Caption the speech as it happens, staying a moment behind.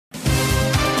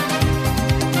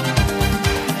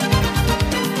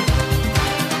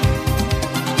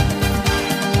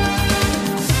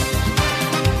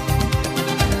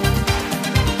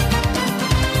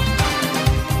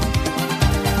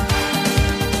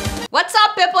What's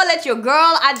up, people? It's your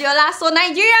girl Adeola. So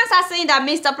Nigerians are saying that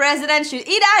Mr. President should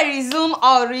either resume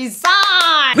or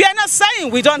resign. We are not saying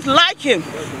we don't like him.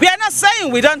 We are not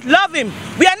saying we don't love him.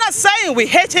 We are not saying we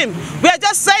hate him. We are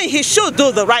just saying he should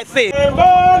do the right thing.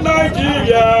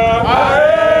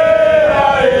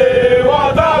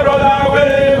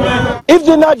 If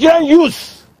the Nigerian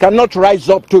youth cannot rise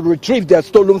up to retrieve their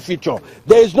stolen future,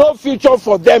 there is no future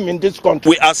for them in this country.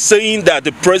 We are saying that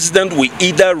the president will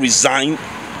either resign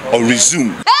or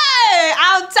resume. Hey,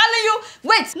 I'm telling you,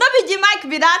 wait, no be G-Mike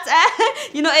be that.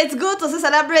 You know, it's good to see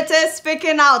celebrities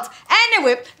speaking out.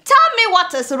 Anyway, tell me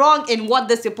what is wrong in what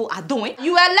these people are doing.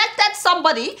 You elected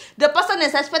somebody, the person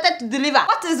is expected to deliver.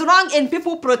 What is wrong in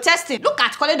people protesting? Look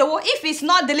at Koledowo. If he's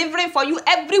not delivering for you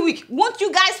every week, won't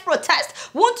you guys protest?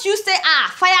 Won't you say,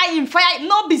 fire him, fire him?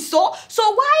 No be so. So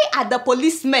why are the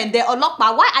policemen, the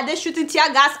Olokpa, why are they shooting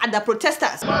tear gas at the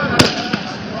protesters?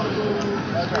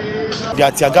 They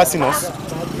are tear gassing us.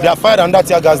 They are fired under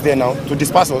tear gas there now to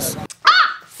disperse us.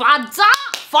 Father,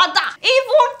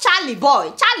 even Charlie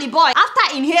boy,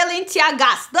 after inhaling tear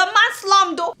gas, the man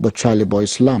slumped though. But Charlie boy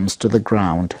slumps to the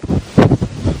ground.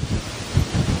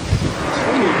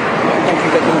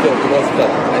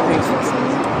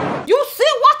 You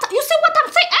see what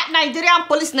I'm saying? Nigerian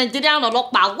police, Nigerian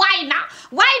Olokpa. Why now?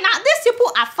 Why now? These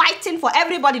people are fighting for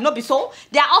everybody, no be so?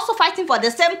 They are also fighting for the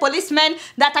same policemen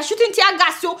that are shooting tear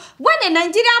gas. So when a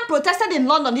Nigerian protested in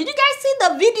London, did you guys see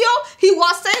the video? He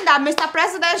was saying that Mr.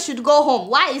 President should go home.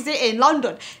 Why is he in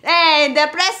London? And the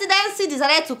presidency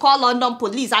decided to call London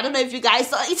police. I don't know if you guys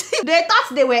saw it. They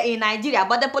thought they were in Nigeria,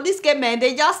 but the police came and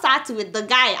they just started with the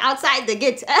guy outside the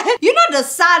gate. You know the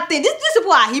sad thing? These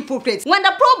people are hypocrites. When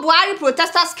the pro-Buhari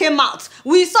protesters came out,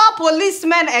 we saw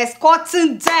policemen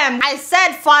escorting them. I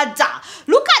said, Father,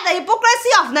 look at the hypocrisy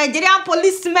of Nigerian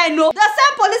policemen. No, the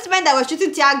same policemen that were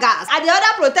shooting tear gas and the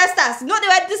other protesters, no, they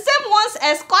were the same ones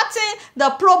escorting the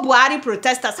pro-Buhari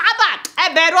protesters. How about?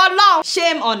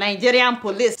 Shame on Nigerian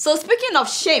police. So speaking of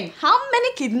shame, how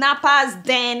many kidnappers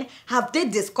then have they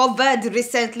discovered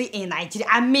recently in Nigeria?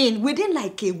 I mean, within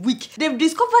like a week, they've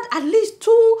discovered at least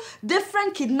 2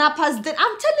 different kidnappers. Then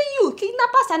I'm telling you,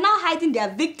 kidnappers are now hiding their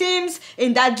victims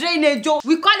in that drainage.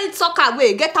 We call it soccer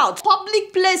way, get out.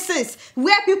 Public places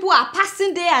where people are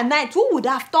passing day and night. Who would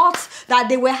have thought that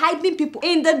they were hiding people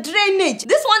in the drainage?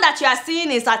 This one that you are seeing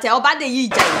is at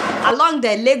Obadeyi along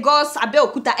the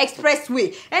Lagos-Abeokuta Expressway,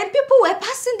 and people were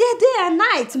passing there day and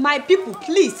night. My people,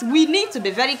 please, we need to be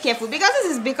very careful because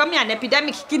this is becoming an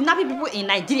epidemic, kidnapping people in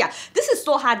Nigeria. This is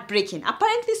so heartbreaking.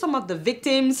 Apparently, some of the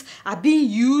victims are being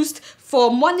used for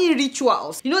money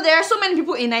rituals. You know, there are so many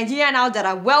people in Nigeria now that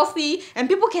are wealthy and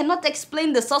people cannot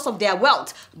explain the source of their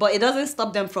wealth, but it doesn't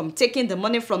stop them from taking the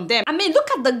money from them. I mean,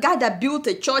 look at the guy that built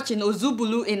a church in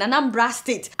Ozubulu in Anambra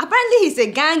State. Apparently, he's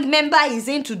a gang member. He's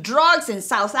into drugs in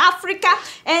South Africa,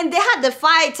 and they had the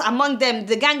fight among them,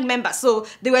 the gang members. So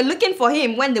they were looking for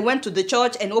him when they went to the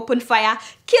church and opened fire,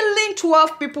 killing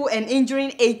 12 people and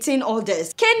injuring 18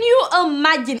 others. Can you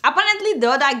imagine? Apparently, the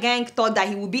other gang thought that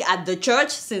he would be at the church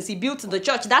since he built the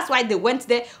church. That's why they went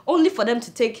there, only for them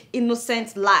to take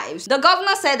innocent lives. The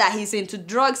governor said that he's into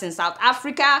drugs in South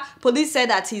Africa. Police said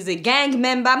that he's a gang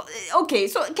member. Okay,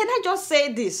 so can I just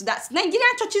say this? That Nigerian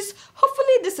churches,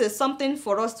 hopefully this is something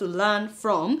for us to learn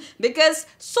from, because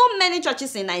so many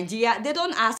churches in Nigeria, they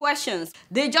don't ask questions.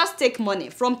 They just take money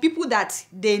from people that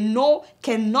they know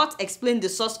cannot explain the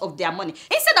source of their money.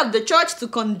 Instead of the church to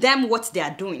condemn what they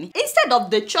are doing, instead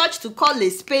of the church to call a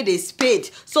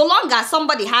spade, so long as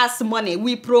somebody has money,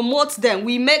 we promote them,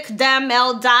 we make them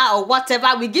elder or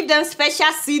whatever, we give them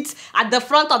special seats at the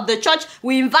front of the church,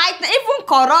 we invite even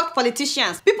corrupt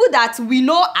politicians, people that we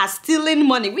know are stealing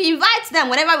money, we invite them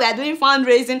whenever we are doing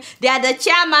fundraising. They are the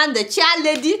chairman, the chair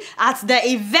lady at the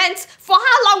event. For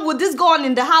how long would this go on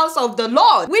in the house of the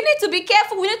Lord? We need to be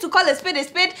careful. We need to call a spade a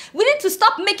spade. We need to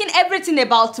stop making everything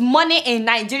about money in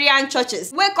Nigerian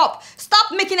churches. Wake up.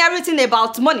 Stop making everything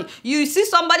about money. You see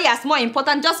somebody as more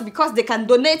important just because they can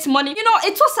donate money. You know,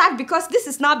 it's so sad because this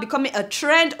is now becoming a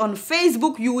trend on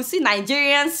Facebook. You will see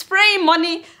Nigerians spraying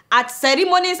money at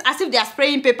ceremonies as if they are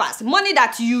spraying papers. Money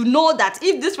that you know that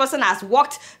if this person has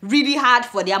worked really hard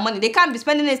for their money, they can't be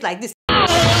spending it like this.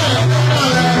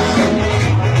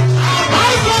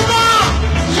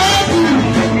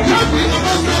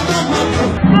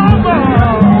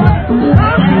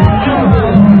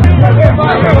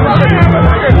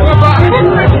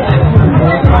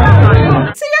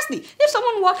 Seriously, if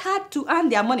someone hard to earn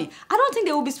their money. I don't think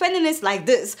they will be spending it like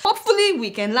this. Hopefully, we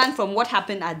can learn from what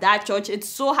happened at that church. It's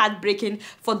so heartbreaking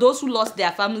for those who lost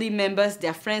their family members,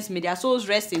 their friends. May their souls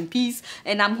rest in peace.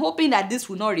 And I'm hoping that this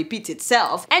will not repeat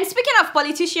itself. And speaking of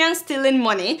politicians stealing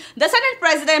money, the Senate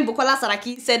President Bukola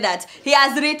Saraki said that he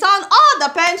has returned all the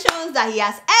pensions that he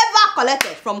has ever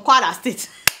collected from Kwara State.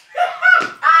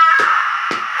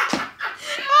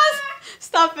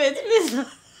 Stop it, please. Why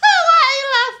are you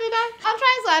laughing at? I'm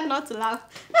trying so hard not to laugh.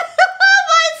 But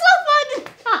it's so funny.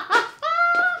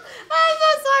 I'm so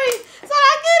sorry.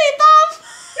 Saraki returned.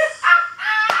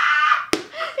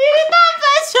 He returned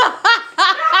pension.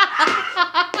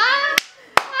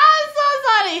 I'm so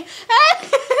sorry.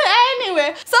 Anyway,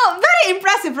 so very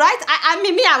impressive, right? I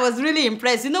mean, I was really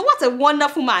impressed. You know, what a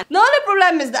wonderful man. The only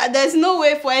problem is that there's no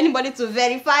way for anybody to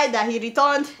verify that he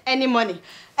returned any money.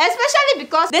 Especially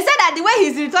because they said that the way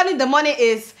he's returning the money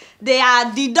is they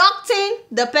are deducting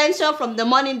the pension from the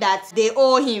money that they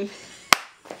owe him.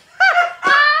 I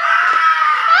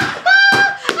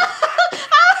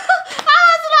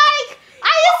was like,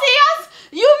 are you serious?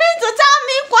 You mean to tell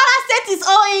me Kwara State is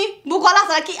owing Bukola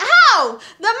Saraki? How?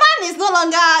 The man is no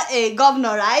longer a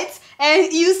governor, right?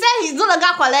 And you say he's no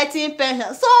longer collecting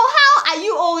pension. So how are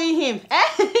you owing him?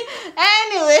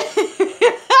 Anyway.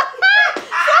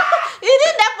 He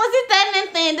didn't deposit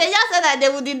anything. They just said that they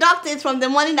would deduct it from the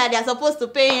money that they are supposed to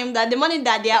pay him, that the money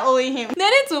that they are owing him. They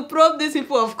need to probe these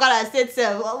people of Kwara State.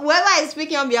 Whoever is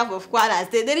speaking on behalf of Kwara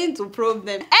State, they need to probe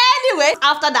them. Anyway,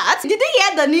 after that, did you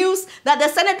hear the news that the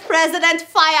Senate President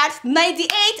fired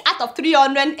 98 out of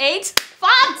 308? For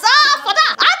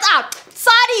that.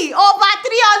 Sorry, over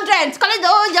 300.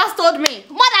 College just told me.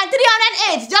 More than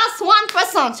 308. Just one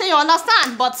person. So you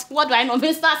understand? But what do I know?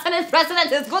 Mr. Senate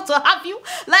President, is good to have you.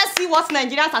 Let's see what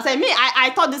Nigerians are saying. Me,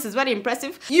 I thought this is very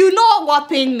impressive. You know what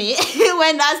pained me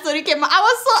when that story came out? I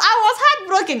was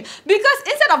heartbroken. Because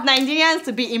instead of Nigerians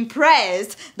to be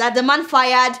impressed that the man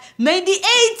fired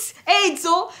 98,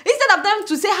 so instead of them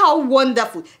to say how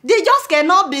wonderful, they just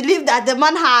cannot believe that the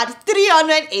man had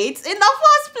 308 in the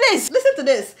first place. Listen to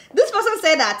this. This person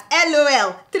said that,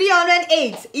 LOL,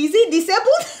 308. Is he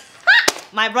disabled?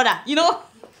 My brother, you know.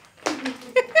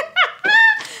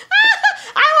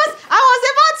 I was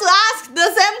about to ask the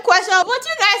same question, but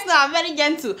you guys know I'm very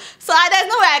gentle. So there's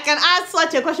no way I can ask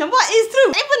such a question, but it's true.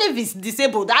 Even if he's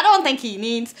disabled, I don't think he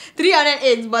needs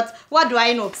 308, but what do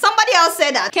I know? Somebody else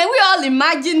said that. Can we all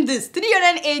imagine this?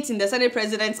 308 in the Senate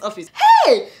President's office.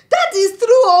 Hey, that is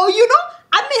true, oh, you know?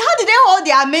 I mean, how did they hold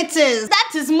their meetings?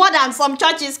 That is more than some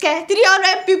churches, okay?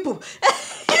 300 people.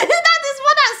 That is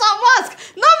more than some mosques.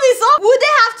 No, so would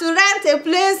they have to rent a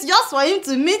place just for him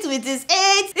to meet with his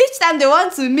aides each time they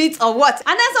want to meet or what?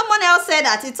 And then someone else said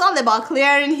that it's all about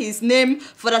clearing his name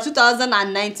for the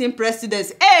 2019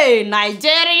 presidency. Hey,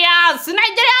 Nigerians!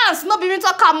 No be me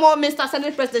talk more, Mr.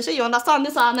 Senate President. You understand?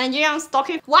 These are Nigerians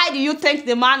talking. Why do you think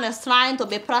the man is trying to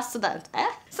be president?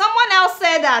 Someone else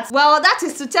said that, well, that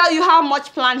is to tell you how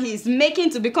much plan he is making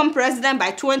to become president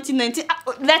by 2019.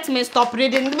 Let me stop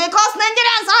reading because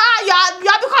Nigerians, you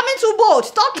are becoming too bold.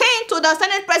 Talking to the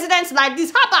Senate president like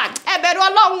this. Why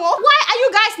are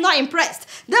you guys not impressed?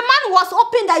 The man was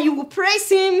hoping that you would praise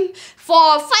him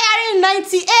for firing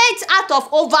 98 out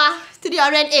of over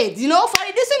 308, you know, for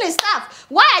reducing his staff.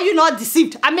 Why are you not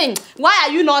deceived? I mean, why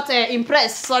are you not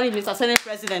impressed? Sorry, Mr. Senate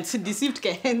President, deceived.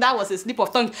 That was a slip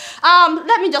of tongue.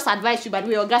 Let me just advise you, by the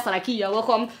way, Oga Saraki, you're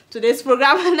welcome to this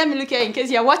program. Let me look here in case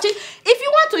you're watching. If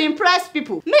you want to impress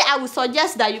people, I would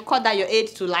suggest that you cut down your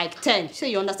age to like 10. So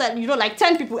you understand, you know, like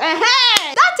 10 people. That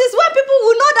is when people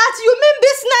will know that you mean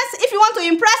business. If you want to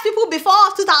impress people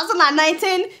before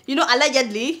 2019, you know,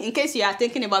 allegedly, in case you are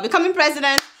thinking about becoming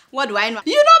president, what do I know?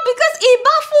 You know, because it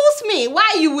baffles me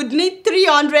why you would need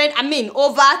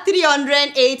over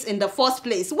 308 in the first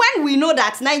place. When we know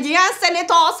that Nigerian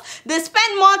senators, they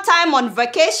spend more time on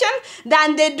vacation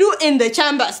than they do in the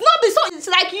chambers. No, so it's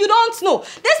like you don't know.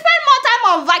 They spend more time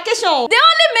on vacation. They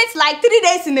only meet like 3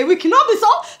 days in a week. No, so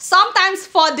sometimes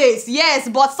 4 days, yes,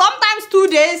 but sometimes 2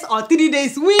 days or 3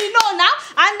 days. We know now.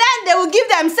 And then they will give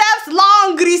themselves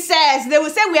long recess. They will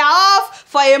say we are off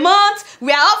for a month,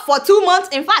 we are off for 2 months.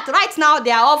 In fact, right now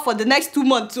they are off for the next 2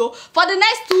 months. So for the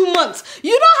next 2 months,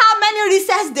 you know how many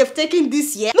recess they've taken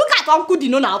this year. Look at Uncle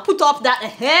Dino now. Put up that,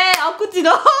 hey, Uncle Dino,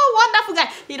 wonderful guy.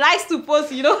 He likes to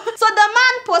post, you know. So the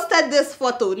man posted this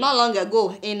photo not long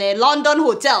ago in a London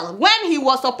hotel when he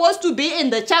was supposed to be in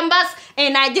the chambers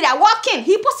in Nigeria walking.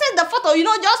 He posted the photo, you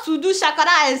know, just to do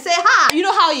shakara and say, ha. You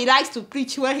know how he likes to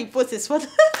preach when he posts his photo.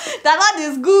 The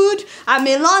Lord is good. I'm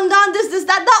in London, this,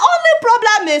 that. The only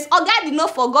problem is, Oga did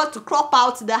not forget to crop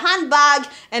out the handbag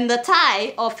and the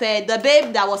tie of the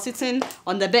babe that was sitting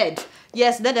on the bed.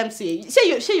 Yes, let them see.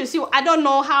 You see, I don't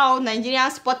know how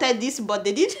Nigerians spotted this, but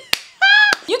they did.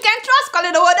 You can trust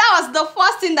Colin. That was the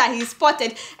first thing that he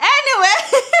spotted. Anyway,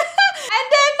 and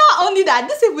then not only that,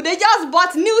 these people, they just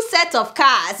bought new set of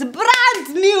cars,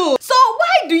 brand new. So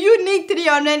why do you need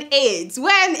 308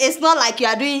 when it's not like you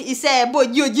are doing, he said, boy,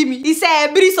 you Jimmy, he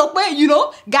said, you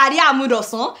know, Gari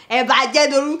Amudoson,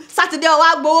 Saturday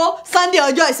Wagbo, Sunday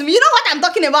Joyce. You know what I'm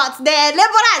talking about? The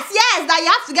laborers, yes, that you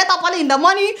have to get up early in the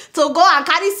morning to go and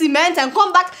carry cement and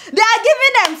come back. They are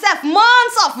giving themselves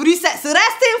months of recess,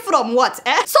 resting from what?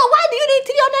 So why do you need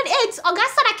 308 Oga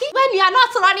Saraki when you are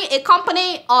not running a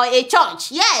company or a church?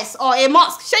 Yes, or a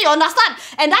mosque. Sure, you understand?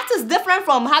 And that is different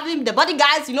from having the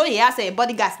bodyguards. You know, he has a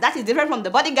bodyguard. That is different from the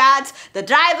bodyguards, the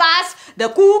drivers, the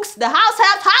cooks, the house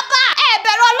help.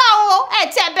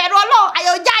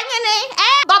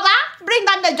 Baba, bring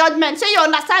down the judgment. Sure, you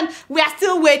understand? We are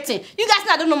still waiting. You guys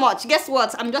I don't know much. Guess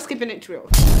what? I'm just keeping it real.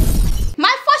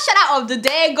 My first shout out of the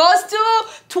day goes to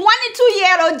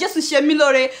 22-year-old Jesus Semi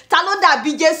Taloda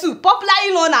Bijesu,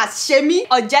 popularly known as Semi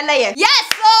Ojeleye. Yes,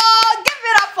 so give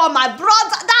it up for my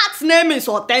brother. That name is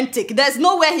authentic. There's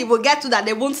no way he will get to that.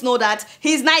 They won't know that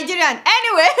he's Nigerian.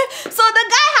 Anyway, so the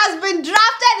guy has been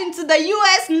drafted into the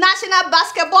U.S. National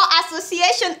Basketball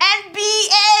Association,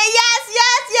 NBA. Yes.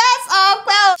 Oh,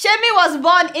 well, Semi was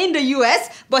born in the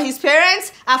U.S., but his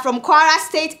parents are from Kwara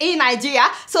State in Nigeria.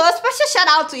 So a special shout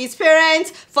out to his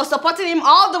parents for supporting him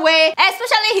all the way,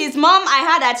 especially his mom.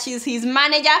 I heard that she's his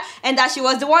manager and that she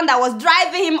was the one that was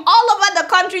driving him all over the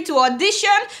country to audition.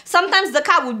 Sometimes the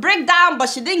car would break down, but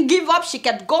she didn't give up. She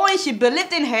kept going. She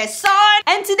believed in her son,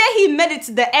 and today he made it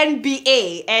to the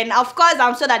NBA. And of course,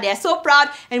 I'm sure that they're so proud,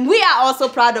 and we are also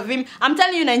proud of him. I'm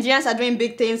telling you, Nigerians are doing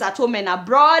big things at home and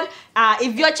abroad.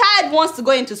 If your child wants to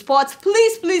go into sports,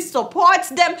 please support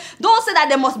them. Don't say that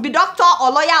they must be doctor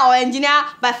or lawyer or engineer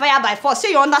by fire by force. So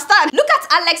you understand? Look at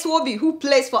Alex Wobi, who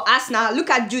plays for Arsenal. Look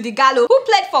at Judy Gallo, who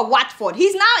played for Watford.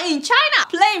 He's now in China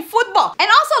playing football. And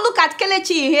also look at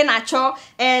Kelechi Iheanacho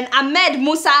and Ahmed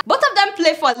Musa. Both of them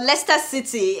play for Leicester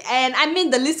City. And I mean,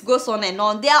 the list goes on and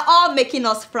on. They are all making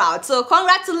us proud. So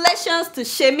congratulations to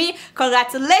Semi.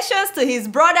 Congratulations to his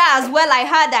brother as well. I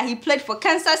heard that he played for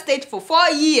Kansas State for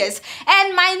 4 years.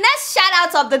 And my next shout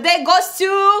out of the day goes to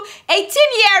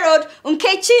 18-year-old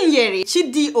Nkechinyere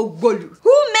Chidi-Ogbolu,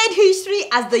 who made history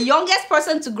as the youngest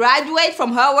person to graduate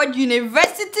from Harvard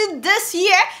University this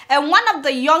year and one of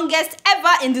the youngest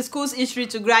ever in the school's history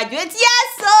to graduate. Yes,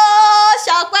 so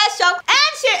shock.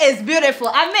 And she is beautiful.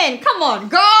 I mean, come on,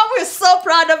 girl, we're so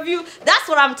proud of you. That's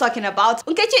what I'm talking about.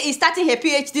 Nkechi is starting her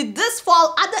PhD this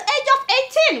fall at the age of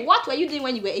 18. What were you doing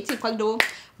when you were 18, Kwando?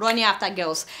 Running after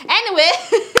girls. Anyway.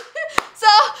 So,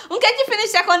 Nkechi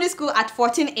finished secondary school at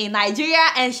 14 in Nigeria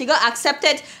and she got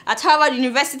accepted at Harvard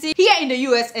University here in the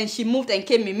US and she moved and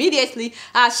came immediately.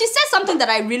 She said something that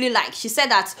I really like. She said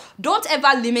that don't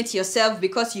ever limit yourself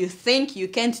because you think you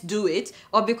can't do it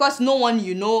or because no one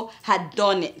you know had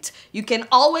done it. You can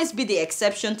always be the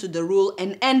exception to the rule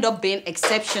and end up being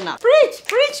exceptional.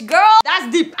 Preach, girl.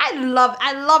 That's deep. I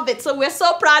love it. So we're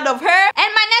so proud of her.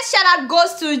 And my next shout out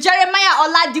goes to Jeremiah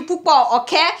Oladipupo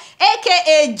Oke,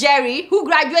 aka Jerry, who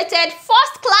graduated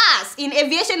first class in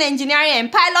aviation engineering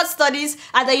and pilot studies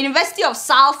at the University of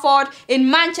Salford in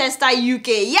Manchester, UK.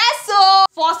 Yes, so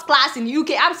first class in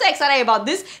UK. I'm so excited about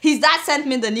this. His dad sent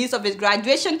me the news of his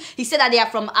graduation. He said that they are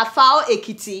from Afao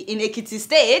Ekiti in Ekiti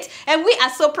State, and we are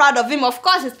so proud of him. Of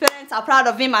course, his parents are proud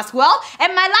of him as well.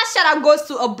 And my last shout out goes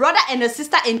to a brother and a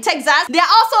sister in Texas. They are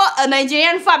also a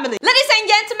Nigerian family. Ladies and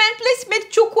gentlemen, please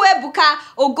meet Chuckuebuka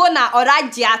Ogonna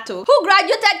Orajiato, who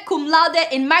graduated cum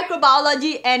laude in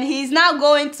microbiology and he's now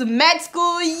going to med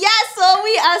school. Yes, so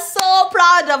we are so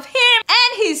proud of him.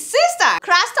 And his sister,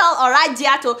 Kraystal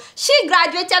Orajiato, she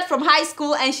graduated from high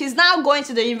school and she's now going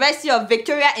to the University of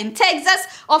Victoria in Texas.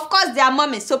 Of course, their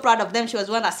mom is so proud of them. She was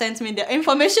the one that sent me the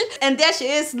information. And there she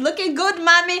is, looking good,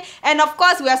 mommy. And of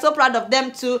course, we are so proud of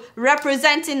them too,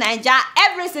 representing Nigeria.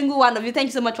 Every single one of you. Thank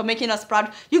you so much for making us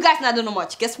proud. You guys now don't know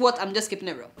much. Guess what? I'm just keeping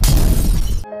it real.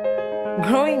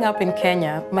 Growing up in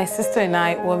Kenya, my sister and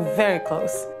I were very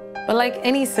close. But like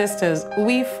any sisters,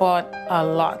 we fought a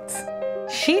lot.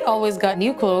 She always got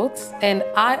new clothes, and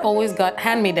I always got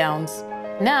hand-me-downs.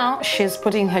 Now she's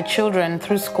putting her children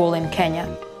through school in Kenya.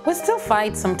 We still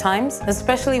fight sometimes,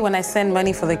 especially when I send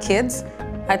money for the kids.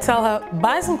 I tell her,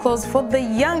 buy some clothes for the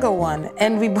younger one,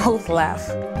 and we both laugh.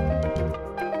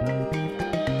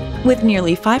 With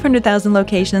nearly 500,000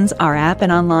 locations, our app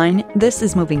and online, this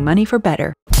is moving money for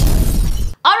better.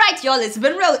 Alright y'all, it's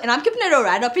been real and I'm keeping it all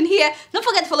right up in here. Don't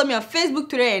forget to follow me on Facebook,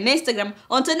 Twitter and Instagram.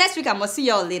 Until next week, I'm gonna see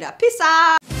y'all later. Peace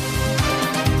out!